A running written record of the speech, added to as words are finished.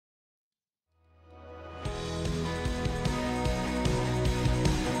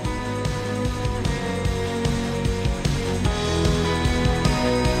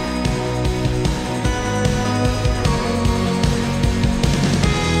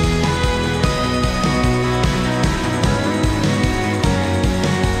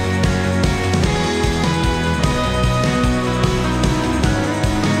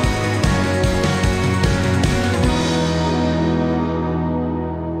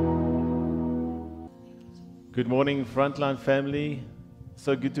Good morning, Frontline family.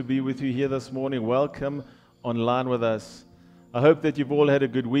 So good to be with you here this morning. Welcome online with us. I hope that you've all had a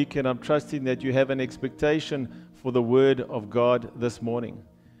good week, and I'm trusting that you have an expectation for the Word of God this morning.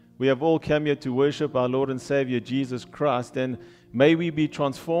 We have all come here to worship our Lord and Savior, Jesus Christ, and may we be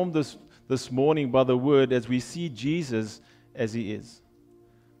transformed this morning by the Word as we see Jesus as He is.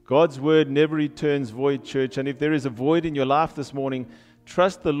 God's Word never returns void, church, and if there is a void in your life this morning,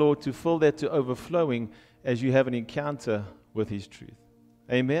 trust the Lord to fill that to overflowing as you have an encounter with His truth.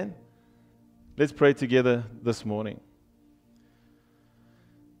 Amen? Let's pray together this morning.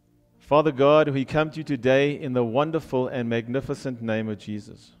 Father God, we come to you today in the wonderful and magnificent name of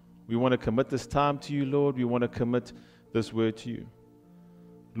Jesus. We want to commit this time to you, Lord. We want to commit this word to you.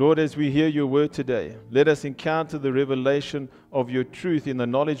 Lord, as we hear your word today, let us encounter the revelation of your truth in the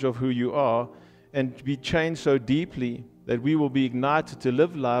knowledge of who you are and be changed so deeply that we will be ignited to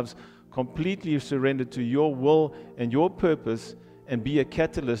live lives completely surrendered to your will and your purpose and be a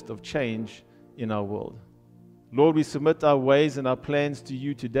catalyst of change in our world. Lord, we submit our ways and our plans to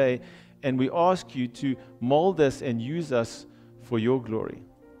you today, and we ask you to mold us and use us for your glory.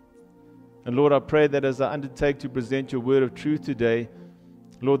 And Lord, I pray that as I undertake to present your word of truth today,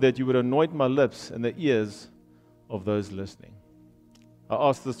 Lord, that you would anoint my lips and the ears of those listening. I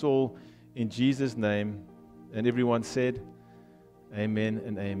ask this all in Jesus' name, and everyone said, amen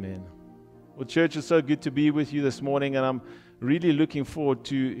and amen. Well, church, it's so good to be with you this morning, and I'm really looking forward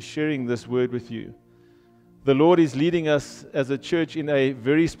to sharing this word with you. The Lord is leading us as a church in a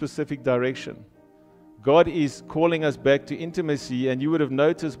very specific direction. God is calling us back to intimacy, and you would have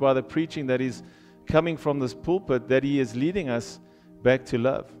noticed by the preaching that is coming from this pulpit that He is leading us back to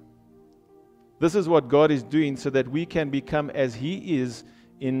love. This is what God is doing so that we can become as He is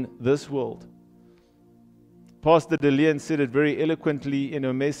in this world. Pastor DeLeon said it very eloquently in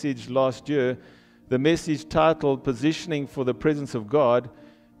a message last year, the message titled Positioning for the Presence of God,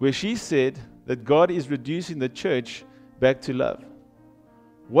 where she said that God is reducing the church back to love.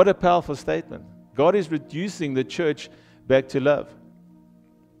 What a powerful statement. God is reducing the church back to love.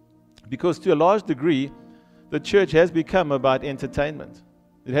 Because to a large degree, the church has become about entertainment.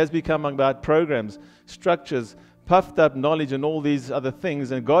 It has become about programs, structures, puffed up knowledge and all these other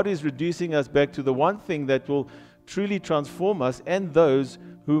things, and God is reducing us back to the one thing that will truly transform us and those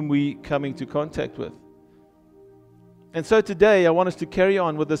whom we come into contact with. And so today I want us to carry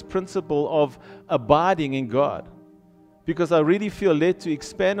on with this principle of abiding in God, because I really feel led to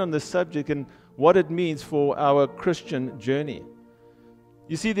expand on this subject and what it means for our Christian journey.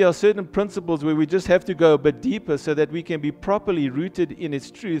 You see, there are certain principles where we just have to go a bit deeper so that we can be properly rooted in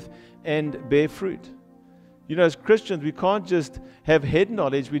its truth and bear fruit. You know, as Christians, we can't just have head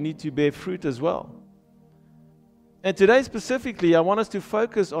knowledge, we need to bear fruit as well. And today specifically, I want us to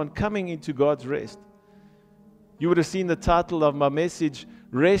focus on coming into God's rest. You would have seen the title of my message,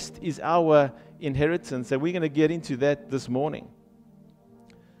 Rest is Our Inheritance, and we're going to get into that this morning.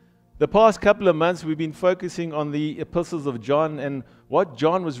 The past couple of months, we've been focusing on the epistles of John and what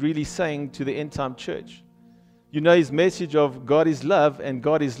John was really saying to the end-time church. You know his message of God is love and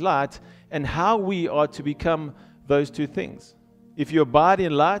God is light, and how we are to become those two things. If you abide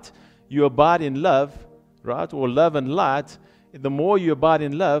in light, you abide in love, right? Or love and light. The more you abide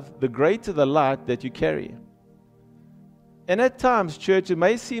in love, the greater the light that you carry. And at times, church, it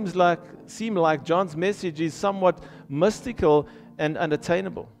may seem like John's message is somewhat mystical and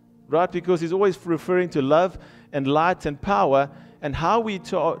unattainable, right? Because he's always referring to love and light and power and how we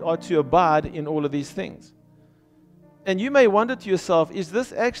are to abide in all of these things. And you may wonder to yourself, is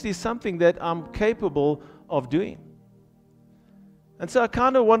this actually something that I'm capable of doing? And so I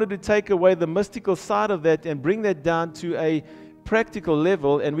kind of wanted to take away the mystical side of that and bring that down to a practical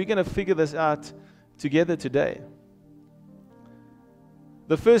level, and we're going to figure this out together today.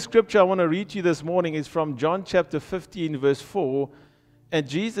 The first scripture I want to read to you this morning is from John chapter 15, verse 4, and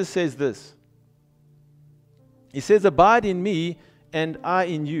Jesus says this. He says, "Abide in me, and I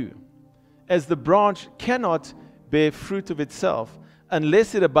in you, as the branch cannot bear fruit of itself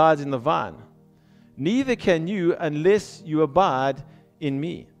unless it abides in the vine. Neither can you unless you abide in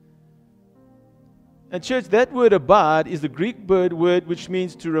me." And church, that word abide is the Greek word which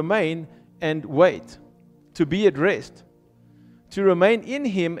means to remain and wait, to be at rest, to remain in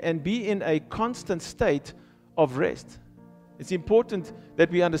Him and be in a constant state of rest. It's important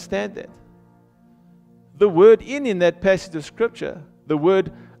that we understand that. The word in that passage of Scripture, the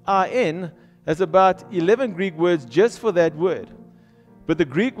word in, has about 11 Greek words just for that word. But the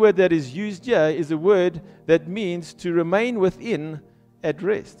Greek word that is used here is a word that means to remain within at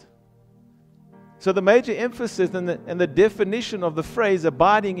rest. So the major emphasis and the definition of the phrase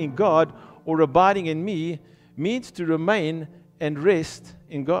abiding in God or abiding in me means to remain and rest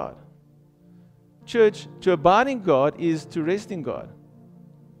in God. Church, to abide in God is to rest in God.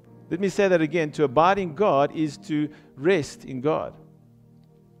 Let me say that again. To abide in God is to rest in God.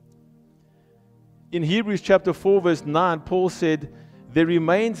 In Hebrews chapter 4, verse 9, Paul said, "There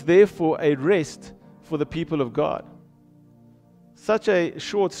remains therefore a rest for the people of God." Such a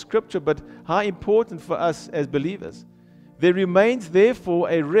short scripture, but how important for us as believers. There remains therefore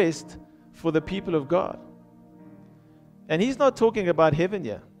a rest for the people of God. And he's not talking about heaven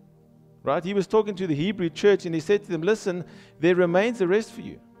here, right? He was talking to the Hebrew church and he said to them, listen, there remains a rest for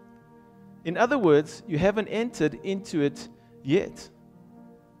you. In other words, you haven't entered into it yet.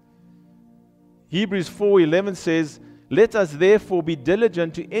 Hebrews 4:11 says, "Let us therefore be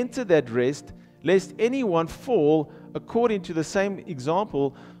diligent to enter that rest, lest anyone fall according to the same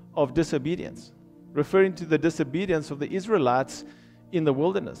example of disobedience," referring to the disobedience of the Israelites in the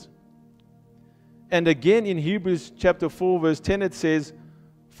wilderness. And again in Hebrews chapter 4 verse 10 it says,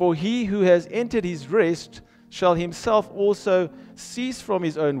 "For he who has entered his rest shall himself also cease from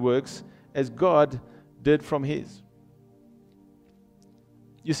his own works, as God did from his."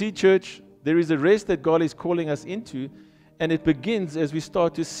 You see, church, there is a rest that God is calling us into, and it begins as we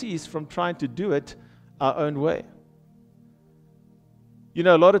start to cease from trying to do it our own way. You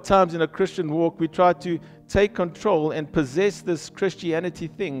know, a lot of times in a Christian walk, we try to take control and possess this Christianity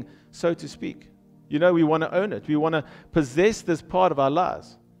thing, so to speak. You know, we want to own it. We want to possess this part of our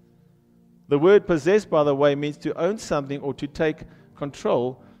lives. The word possess, by the way, means to own something or to take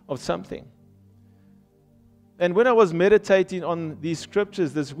control of something. And when I was meditating on these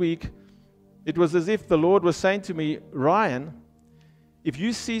scriptures this week, it was as if the Lord was saying to me, Ryan, if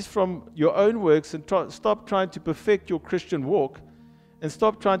you cease from your own works and stop trying to perfect your Christian walk and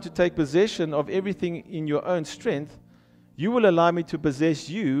stop trying to take possession of everything in your own strength, you will allow me to possess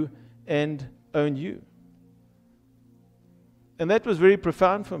you and own you. And that was very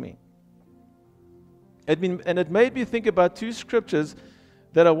profound for me. And it made me think about two scriptures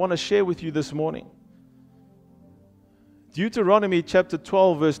that I want to share with you this morning. Deuteronomy chapter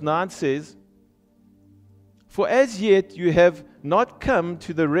 12 verse 9 says, "For as yet you have not come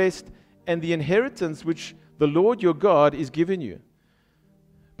to the rest and the inheritance which the Lord your God is giving you.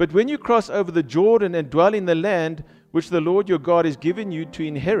 But when you cross over the Jordan and dwell in the land which the Lord your God is giving you to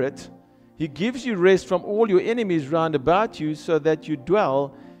inherit, He gives you rest from all your enemies round about you, so that you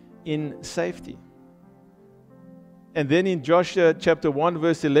dwell in safety." And then in Joshua chapter 1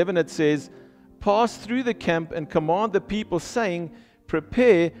 verse 11 it says, "Pass through the camp and command the people, saying,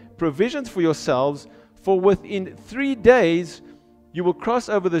 prepare provisions for yourselves, for within 3 days you will cross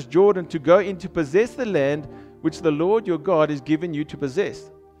over this Jordan to go in to possess the land which the Lord your God is giving you to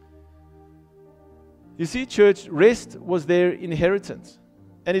possess." You see, church, rest was their inheritance,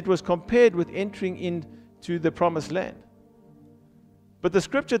 and it was compared with entering into the promised land. But the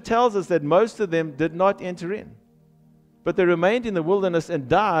scripture tells us that most of them did not enter in, but they remained in the wilderness and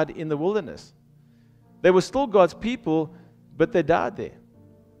died in the wilderness. They were still God's people, but they died there.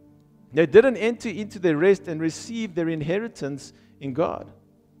 They didn't enter into their rest and receive their inheritance in God.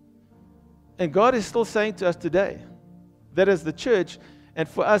 And God is still saying to us today that as the church and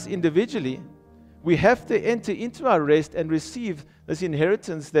for us individually, we have to enter into our rest and receive this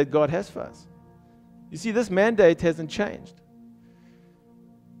inheritance that God has for us. You see, this mandate hasn't changed.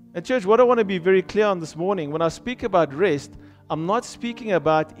 And church, what I want to be very clear on this morning, when I speak about rest, I'm not speaking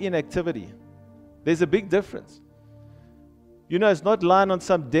about inactivity. There's a big difference. You know, it's not lying on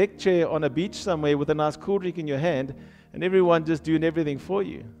some deck chair on a beach somewhere with a nice cool drink in your hand and everyone just doing everything for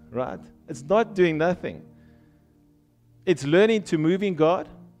you, right? It's not doing nothing. It's learning to move in God,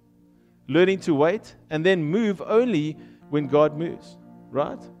 learning to wait, and then move only when God moves,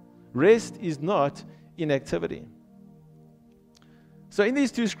 right? Rest is not inactivity. So in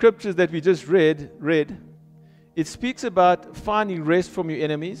these two scriptures that we just read, it speaks about finding rest from your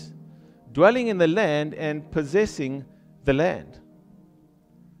enemies, dwelling in the land, and possessing the land.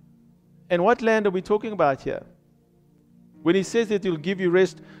 And what land are we talking about here? When he says that he'll give you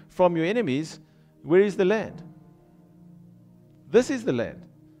rest from your enemies, where is the land? This is the land.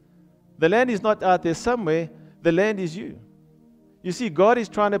 The land is not out there somewhere. The land is you. You see, God is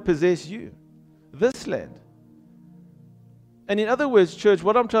trying to possess you, this land. And in other words, church,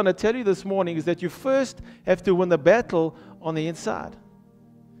 what I'm trying to tell you this morning is that you first have to win the battle on the inside.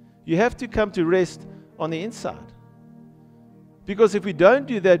 You have to come to rest on the inside. Because if we don't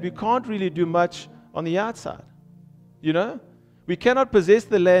do that, we can't really do much on the outside. You know? We cannot possess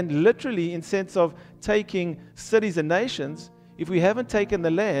the land literally in sense of taking cities and nations if we haven't taken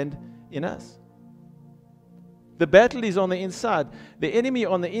the land in us. The battle is on the inside. The enemy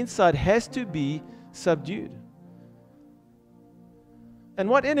on the inside has to be subdued. And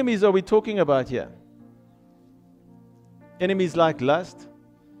what enemies are we talking about here? Enemies like lust,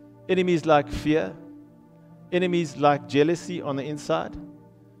 enemies like fear, enemies like jealousy on the inside,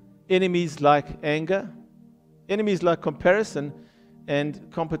 enemies like anger, enemies like comparison and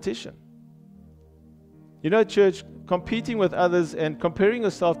competition. You know, church, competing with others and comparing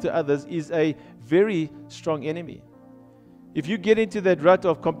yourself to others is a very strong enemy. If you get into that rut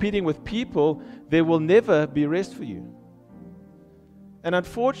of competing with people, there will never be rest for you. And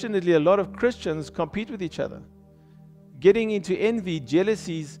unfortunately, a lot of Christians compete with each other, getting into envy,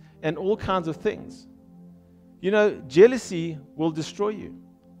 jealousies, and all kinds of things. You know, jealousy will destroy you.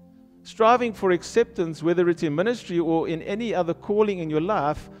 Striving for acceptance, whether it's in ministry or in any other calling in your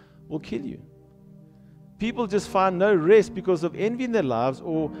life, will kill you. People just find no rest because of envy in their lives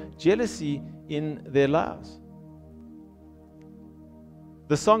or jealousy in their lives.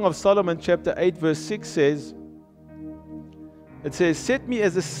 The Song of Solomon, chapter 8, verse 6 says, it says, "Set me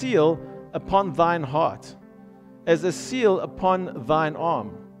as a seal upon thine heart, as a seal upon thine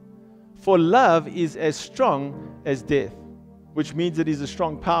arm. For love is as strong as death," which means it is a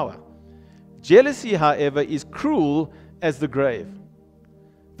strong power. "Jealousy, however, is cruel as the grave.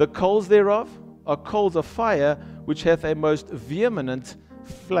 The coals thereof are coals of fire, which hath a most vehement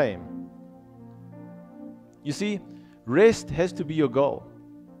flame." You see, rest has to be your goal.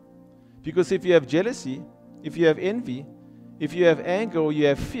 Because if you have jealousy, if you have envy, if you have anger or you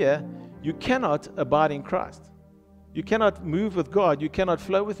have fear, you cannot abide in Christ. You cannot move with God. You cannot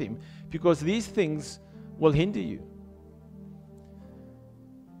flow with Him, because these things will hinder you.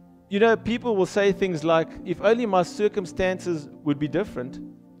 You know, people will say things like, if only my circumstances would be different,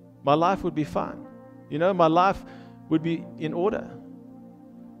 my life would be fine. You know, my life would be in order.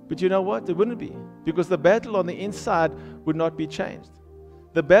 But you know what? It wouldn't be, because the battle on the inside would not be changed.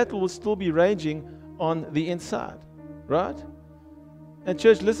 The battle will still be raging on the inside, right? And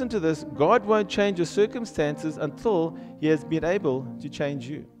church, listen to this. God won't change your circumstances until He has been able to change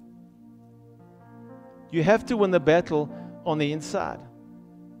you. You have to win the battle on the inside.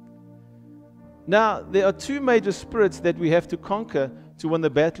 Now, there are two major spirits that we have to conquer to win the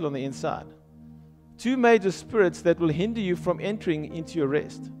battle on the inside. Two major spirits that will hinder you from entering into your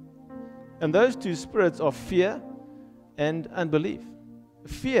rest. And those two spirits are fear and unbelief.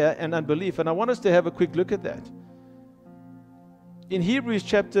 Fear and unbelief. And I want us to have a quick look at that. In Hebrews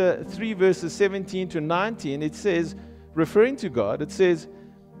chapter 3, verses 17 to 19, it says, referring to God, it says,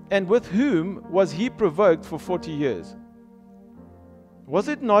 "And with whom was He provoked for 40 years? Was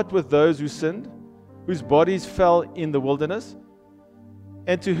it not with those who sinned, whose bodies fell in the wilderness?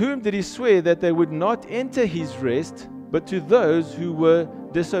 And to whom did He swear that they would not enter His rest, but to those who were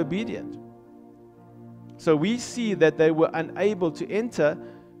disobedient?" So we see that they were unable to enter,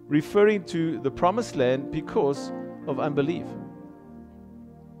 referring to the promised land, because of unbelief.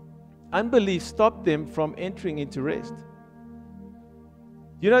 Unbelief stopped them from entering into rest.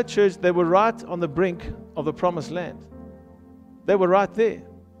 You know, church, they were right on the brink of the promised land. They were right there.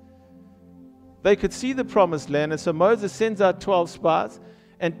 They could see the promised land, and so Moses sends out 12 spies,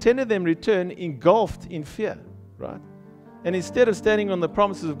 and 10 of them return engulfed in fear, right? And instead of standing on the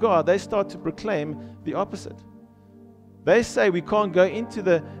promises of God, they start to proclaim the opposite. They say we can't go into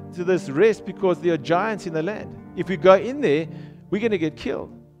this rest because there are giants in the land. If we go in there, we're going to get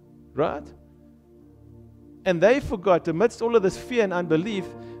killed, right? And they forgot, amidst all of this fear and unbelief,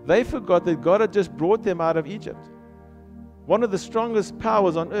 they forgot that God had just brought them out of Egypt, one of the strongest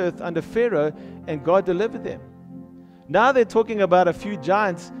powers on earth under Pharaoh, and God delivered them. Now they're talking about a few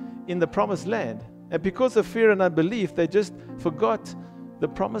giants in the promised land. And because of fear and unbelief, they just forgot the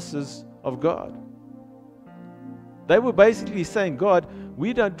promises of God. They were basically saying, God,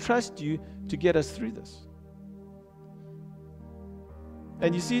 we don't trust you to get us through this.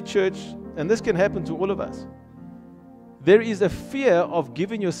 And you see, church, and this can happen to all of us, there is a fear of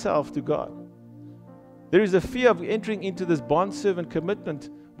giving yourself to God. There is a fear of entering into this bondservant commitment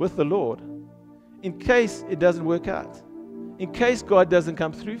with the Lord in case it doesn't work out, in case God doesn't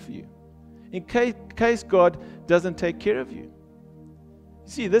come through for you, in case God doesn't take care of you.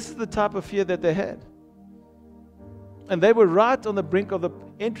 See, this is the type of fear that they had. And they were right on the brink of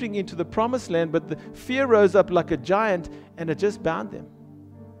entering into the promised land, but the fear rose up like a giant, and it just bound them.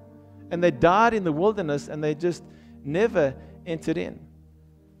 And they died in the wilderness, and they just never entered in.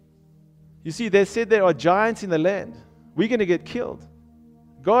 You see, they said there are giants in the land. We're going to get killed.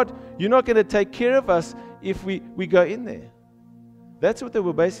 God, you're not going to take care of us if we go in there. That's what they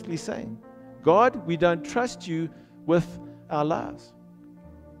were basically saying. God, we don't trust you with our lives.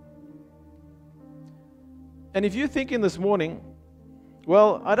 And if you're thinking this morning,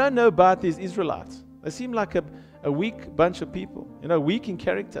 well, I don't know about these Israelites. They seem like a weak bunch of people, weak in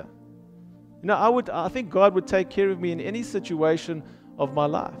character. I think God would take care of me in any situation of my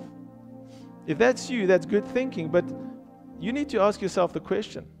life. If that's you, that's good thinking, but you need to ask yourself the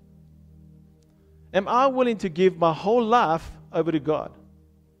question, am I willing to give my whole life over to God?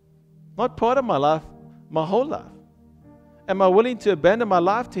 Not part of my life, my whole life. Am I willing to abandon my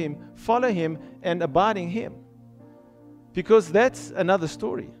life to Him, follow Him, and abide in Him? Because that's another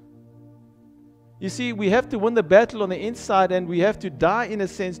story. You see, we have to win the battle on the inside, and we have to die, in a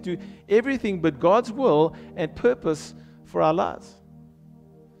sense, to everything but God's will and purpose for our lives.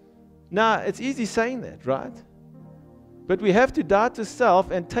 Now, it's easy saying that, right? But we have to die to self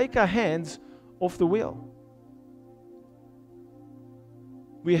and take our hands off the wheel.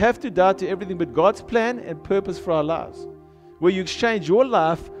 We have to die to everything but God's plan and purpose for our lives, where you exchange your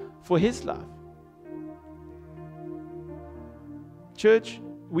life for His life. Church,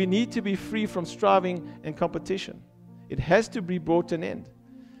 we need to be free from striving and competition. It has to be brought to an end.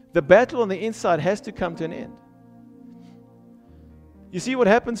 The battle on the inside has to come to an end. You see, what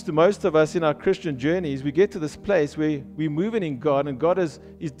happens to most of us in our Christian journey is we get to this place where we're moving in God, and God is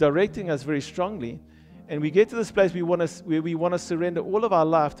directing us very strongly. And we get to this place where we want to surrender all of our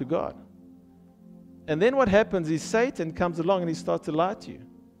life to God. And then what happens is Satan comes along and he starts to lie to you.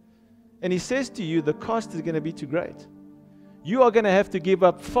 And he says to you, the cost is going to be too great. You are going to have to give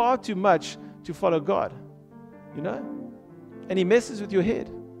up far too much to follow God. And he messes with your head.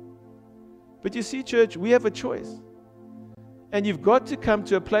 But you see, church, we have a choice. And you've got to come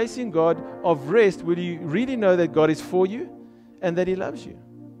to a place in God of rest where you really know that God is for you and that He loves you.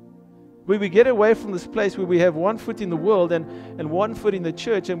 Where we get away from this place where we have one foot in the world and one foot in the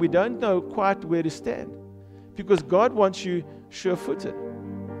church, and we don't know quite where to stand. Because God wants you sure-footed.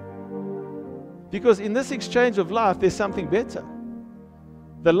 Because in this exchange of life, there's something better.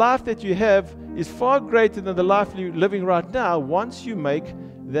 The life that you have is far greater than the life you're living right now once you make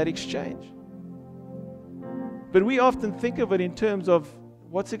that exchange. But we often think of it in terms of,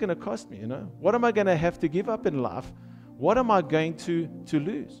 what's it going to cost me? What am I going to have to give up in life? What am I going to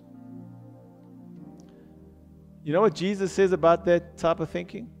lose? You know what Jesus says about that type of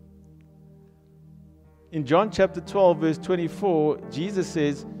thinking? In John chapter 12, verse 24, Jesus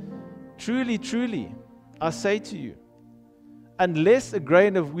says, "Truly, truly, I say to you, unless a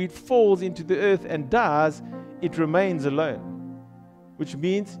grain of wheat falls into the earth and dies, it remains alone," which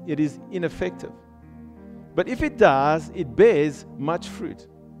means it is ineffective. "But if it dies, it bears much fruit,"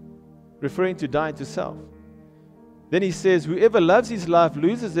 referring to dying to self. Then he says, "Whoever loves his life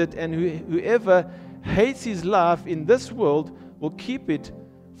loses it, and whoever hates his life in this world will keep it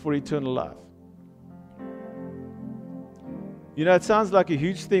for eternal life." It sounds like a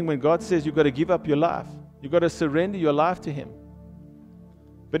huge thing when God says you've got to give up your life. You've got to surrender your life to Him.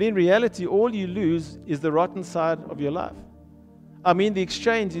 But in reality, all you lose is the rotten side of your life. The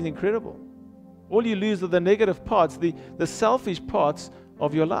exchange is incredible. All you lose are the negative parts, the selfish parts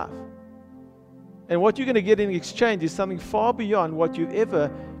of your life. And what you're going to get in exchange is something far beyond what you've ever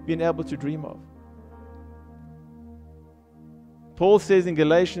been able to dream of. Paul says in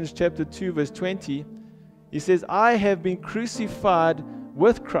Galatians chapter 2, verse 20, he says, "I have been crucified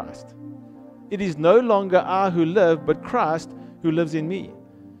with Christ. It is no longer I who live, but Christ who lives in me.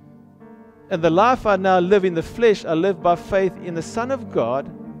 And the life I now live in the flesh, I live by faith in the Son of God,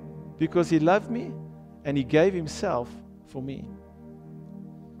 because He loved me and He gave Himself for me."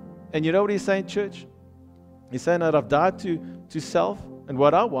 And you know what he's saying, church? He's saying that I've died to self and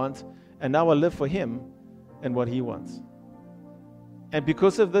what I want, and now I live for Him and what He wants. And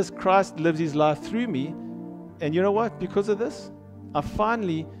because of this, Christ lives His life through me. And you know what? Because of this, I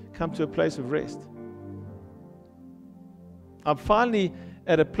finally come to a place of rest. I'm finally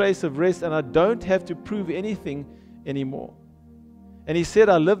at a place of rest, and I don't have to prove anything anymore. And he said,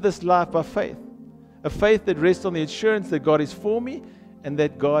 I live this life by faith. A faith that rests on the assurance that God is for me and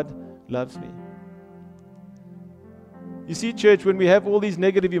that God loves me. You see, church, when we have all these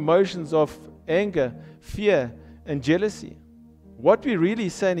negative emotions of anger, fear, and jealousy, what we're really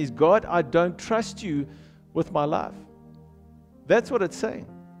saying is, God, I don't trust you with my life. That's what it's saying.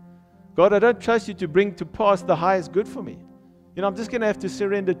 God, I don't trust you to bring to pass the highest good for me. I'm just going to have to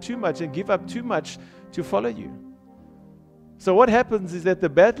surrender too much and give up too much to follow you. So what happens is that the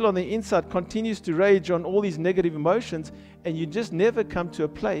battle on the inside continues to rage on all these negative emotions, and you just never come to a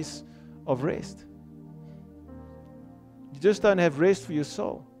place of rest. You just don't have rest for your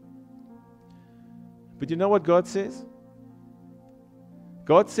soul. But you know what God says?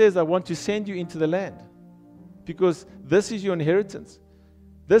 God says, I want to send you into the land, because this is your inheritance.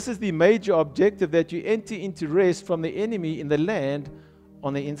 This is the major objective, that you enter into rest from the enemy in the land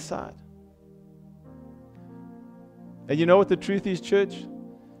on the inside. And you know what the truth is, church?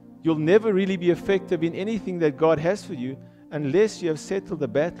 You'll never really be effective in anything that God has for you unless you have settled the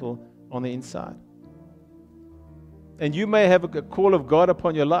battle on the inside. And you may have a call of God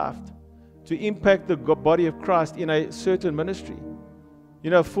upon your life to impact the body of Christ in a certain ministry,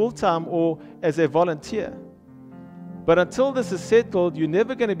 full-time or as a volunteer. But until this is settled, you're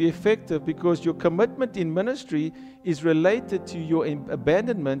never going to be effective because your commitment in ministry is related to your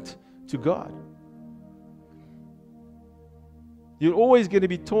abandonment to God. You're always going to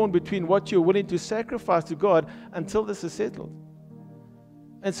be torn between what you're willing to sacrifice to God until this is settled.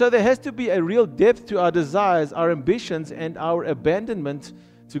 And so there has to be a real depth to our desires, our ambitions, and our abandonment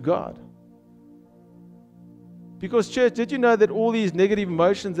to God. Because, church, did you know that all these negative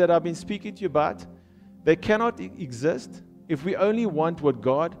emotions that I've been speaking to you about, they cannot exist if we only want what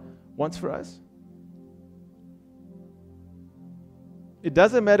God wants for us? It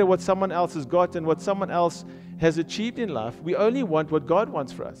doesn't matter what someone else has got and what someone else has achieved in life. We only want what God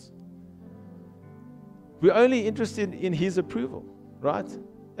wants for us. We're only interested in His approval, right?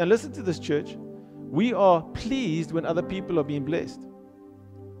 And listen to this, church. We are pleased when other people are being blessed.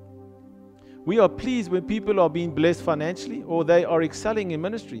 We are pleased when people are being blessed financially or they are excelling in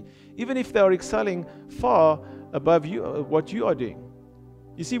ministry, even if they are excelling far above you, what you are doing.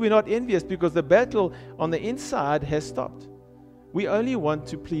 You see, we're not envious because the battle on the inside has stopped. We only want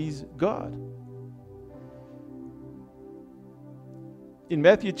to please God. In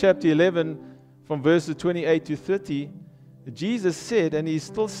Matthew chapter 11, from verses 28 to 30, Jesus said, and He's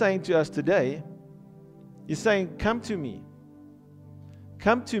still saying to us today, He's saying, "Come to me.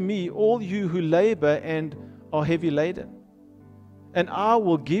 Come to me, all you who labor and are heavy laden, and I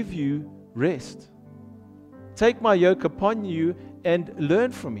will give you rest. Take my yoke upon you and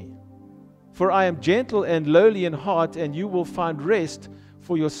learn from me. For I am gentle and lowly in heart, and you will find rest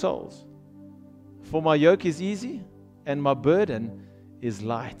for your souls. For my yoke is easy, and my burden is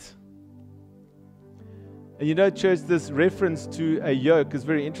light." And you know, church, this reference to a yoke is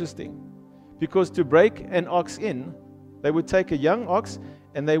very interesting. Because to break an ox in, they would take a young ox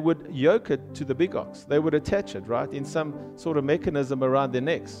and they would yoke it to the big ox. They would attach it, right, in some sort of mechanism around their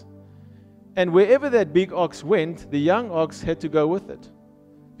necks. And wherever that big ox went, the young ox had to go with it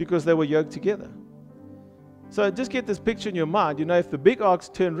because they were yoked together. So just get this picture in your mind. You know, if the big ox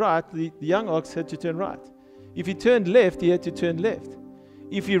turned right, the young ox had to turn right. If he turned left, he had to turn left.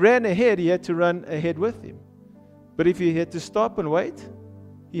 If he ran ahead, he had to run ahead with him. But if he had to stop and wait,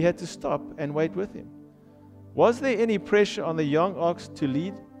 he had to stop and wait with him. Was there any pressure on the young ox to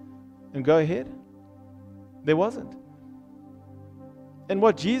lead and go ahead? There wasn't. And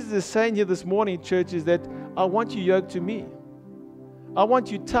what Jesus is saying here this morning, church, is that I want you yoked to me. I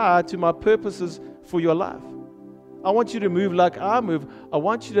want you tied to my purposes for your life. I want you to move like I move. I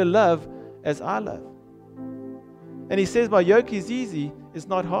want you to love as I love. And He says, my yoke is easy, it's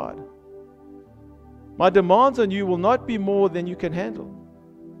not hard. My demands on you will not be more than you can handle.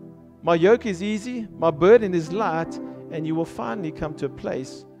 My yoke is easy, my burden is light, and you will finally come to a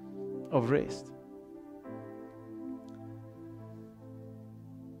place of rest.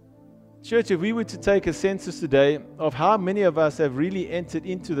 Church, if we were to take a census today of how many of us have really entered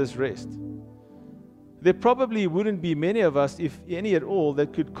into this rest, there probably wouldn't be many of us, if any at all,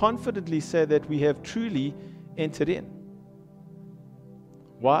 that could confidently say that we have truly entered in.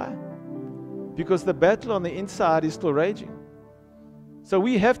 Why? Because the battle on the inside is still raging. So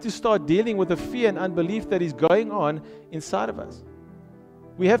we have to start dealing with the fear and unbelief that is going on inside of us.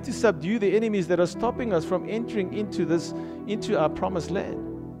 We have to subdue the enemies that are stopping us from entering into our promised land.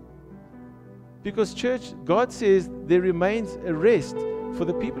 Because, church, God says there remains a rest for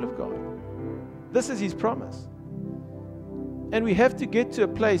the people of God. This is His promise. And we have to get to a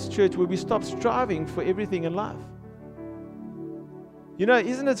place, church, where we stop striving for everything in life. You know,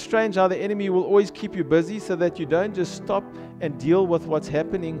 isn't it strange how the enemy will always keep you busy so that you don't just stop and deal with what's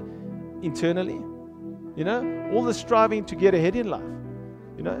happening internally? You know, all the striving to get ahead in life.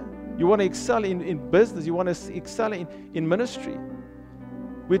 You know, you want to excel in business, you want to excel in ministry.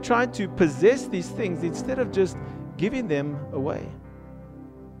 We're trying to possess these things instead of just giving them away.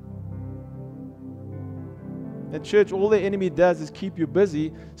 And church, all the enemy does is keep you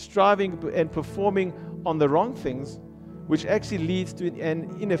busy, striving and performing on the wrong things, which actually leads to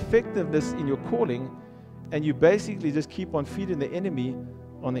an ineffectiveness in your calling, and you basically just keep on feeding the enemy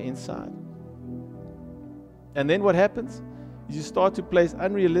on the inside. And then what happens is you start to place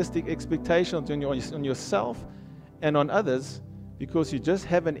unrealistic expectations on yourself and on others because you just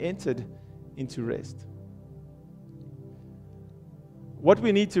haven't entered into rest. What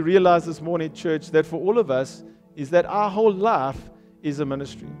we need to realize this morning, church, that for all of us is that our whole life is a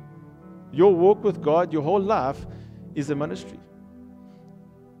ministry. Your walk with God, your whole life is a ministry.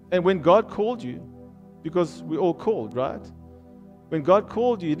 And when God called you, because we're all called, right? When God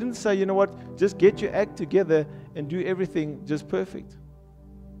called you, He didn't say, you know what, just get your act together and do everything just perfect.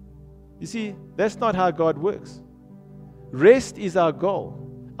 You see, that's not how God works. Rest is our goal.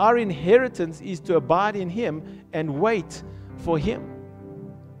 Our inheritance is to abide in Him and wait for Him.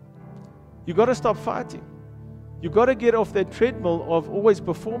 You got to stop fighting. You got to get off that treadmill of always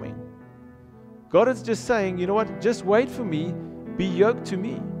performing. God is just saying, you know what, just wait for me, be yoked to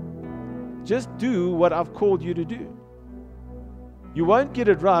me. Just do what I've called you to do. You won't get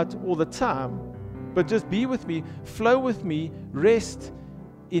it right all the time, but just be with me, flow with me, rest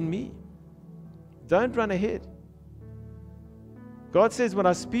in me. Don't run ahead. God says, when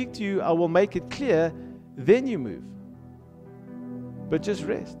I speak to you, I will make it clear, then you move. But just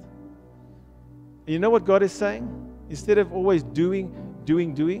rest. And you know what God is saying? Instead of always doing,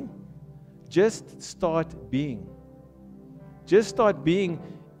 just start being. Just start being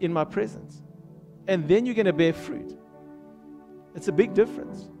in my presence. And then you're going to bear fruit. It's a big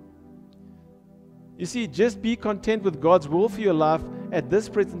difference. You see, just be content with God's will for your life at this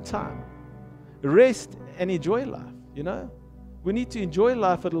present time. Rest and enjoy life, you know. We need to enjoy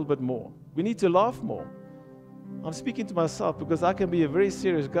life a little bit more. We need to laugh more. I'm speaking to myself because I can be a very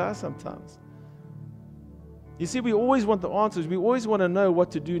serious guy sometimes. You see, we always want the answers. We always want to know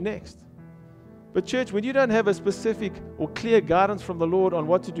what to do next. But church, when you don't have a specific or clear guidance from the Lord on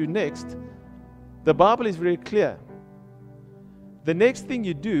what to do next, the Bible is very clear. The next thing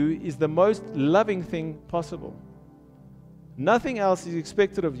you do is the most loving thing possible. Nothing else is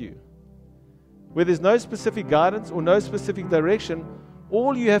expected of you. Where there's no specific guidance or no specific direction,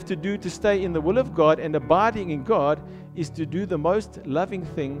 all you have to do to stay in the will of God and abiding in God is to do the most loving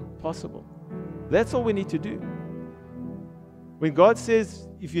thing possible. That's all we need to do. When God says,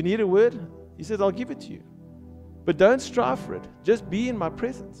 if you need a word, He says, I'll give it to you. But don't strive for it. Just be in my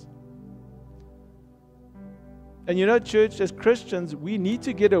presence. And you know, church, as Christians, we need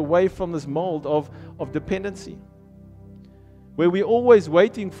to get away from this mold of dependency, where we're always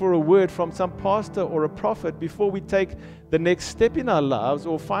waiting for a word from some pastor or a prophet before we take the next step in our lives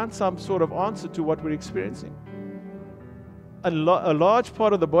or find some sort of answer to what we're experiencing. A large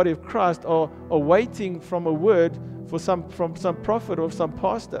part of the body of Christ are waiting from a word from some prophet or some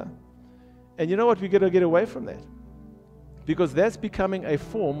pastor. And you know what? We're going to get away from that, because that's becoming a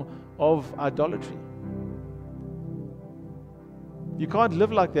form of idolatry. You can't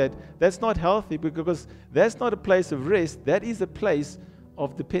live like that. That's not healthy, because that's not a place of rest. That is a place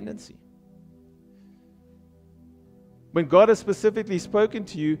of dependency. When God has specifically spoken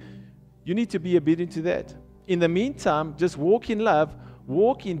to you, you need to be obedient to that. In the meantime, just walk in love,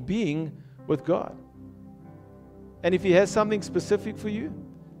 walk in being with God. And if He has something specific for you,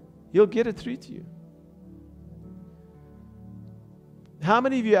 He'll get it through to you. How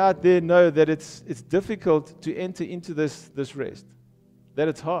many of you out there know that it's difficult to enter into this rest? That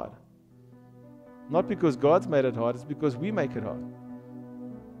it's hard. Not because God's made it hard, it's because we make it hard.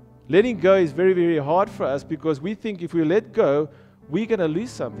 Letting go is very, very hard for us because we think if we let go, we're going to lose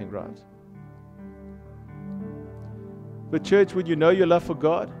something, right? But church, when you know your love for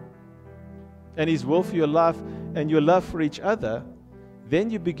God and His will for your life and your love for each other, then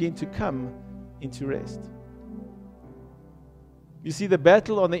you begin to come into rest. You see, the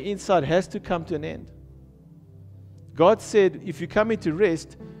battle on the inside has to come to an end. God said, if you come into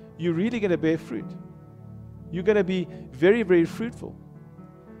rest, you're really going to bear fruit. You're going to be very, very fruitful.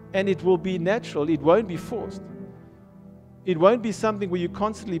 And it will be natural. It won't be forced. It won't be something where you're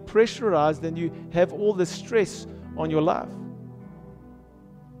constantly pressurized and you have all the stress on your life.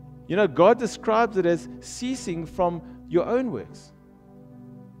 You know, God describes it as ceasing from your own works.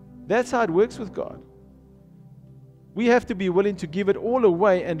 That's how it works with God. We have to be willing to give it all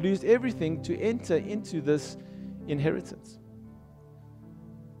away and lose everything to enter into this inheritance.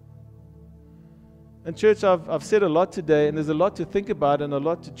 And church, I've said a lot today, and there's a lot to think about and a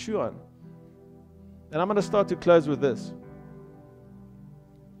lot to chew on. And I'm going to start to close with this.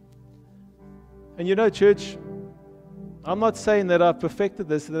 And you know, church, I'm not saying that I've perfected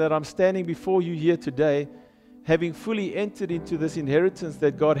this and that I'm standing before you here today having fully entered into this inheritance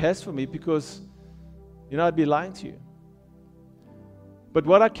that God has for me, because, you know, I'd be lying to you. But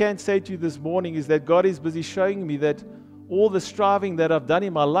what I can say to you this morning is that God is busy showing me that all the striving that I've done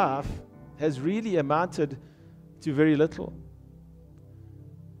in my life has really amounted to very little.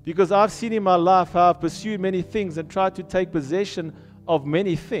 Because I've seen in my life how I've pursued many things and tried to take possession of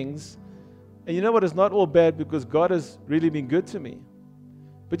many things. And you know what? It's not all bad, because God has really been good to me.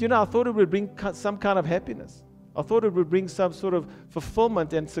 But you know, I thought it would bring some kind of happiness. I thought it would bring some sort of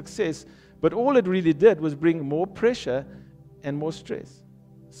fulfillment and success. But all it really did was bring more pressure and more stress.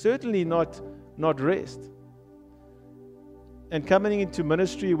 Certainly not rest. And coming into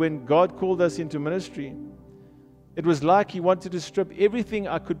ministry, when God called us into ministry, it was like He wanted to strip everything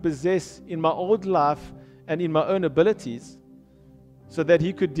I could possess in my old life and in my own abilities, so that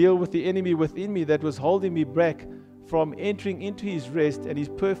He could deal with the enemy within me that was holding me back from entering into His rest and His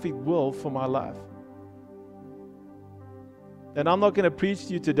perfect will for my life. And I'm not going to preach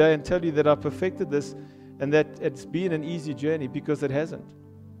to you today and tell you that I've perfected this and that it's been an easy journey, because it hasn't.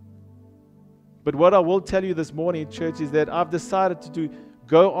 But what I will tell you this morning, church, is that I've decided to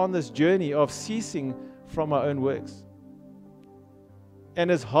go on this journey of ceasing from my own works. And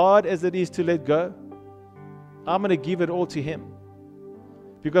as hard as it is to let go, I'm going to give it all to Him.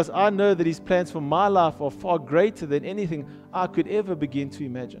 Because I know that His plans for my life are far greater than anything I could ever begin to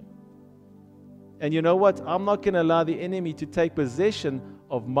imagine. And you know what? I'm not going to allow the enemy to take possession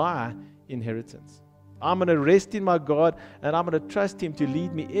of my inheritance. I'm going to rest in my God, and I'm going to trust Him to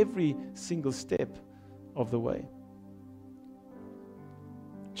lead me every single step of the way.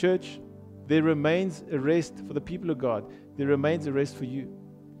 Church, there remains a rest for the people of God. There remains a rest for you.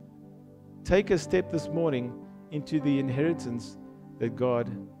 Take a step this morning into the inheritance that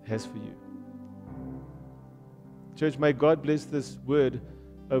God has for you. Church, may God bless this word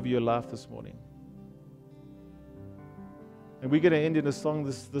over your life this morning. And we're going to end in a song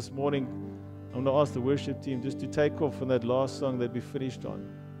this morning. I'm going to ask the worship team just to take off from that last song that we finished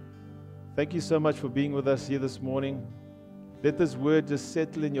on. Thank you so much for being with us here this morning. Let this word just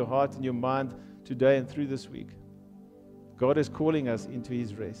settle in your heart and your mind today and through this week. God is calling us into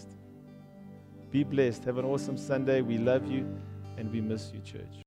His rest. Be blessed. Have an awesome Sunday. We love you and we miss you, church.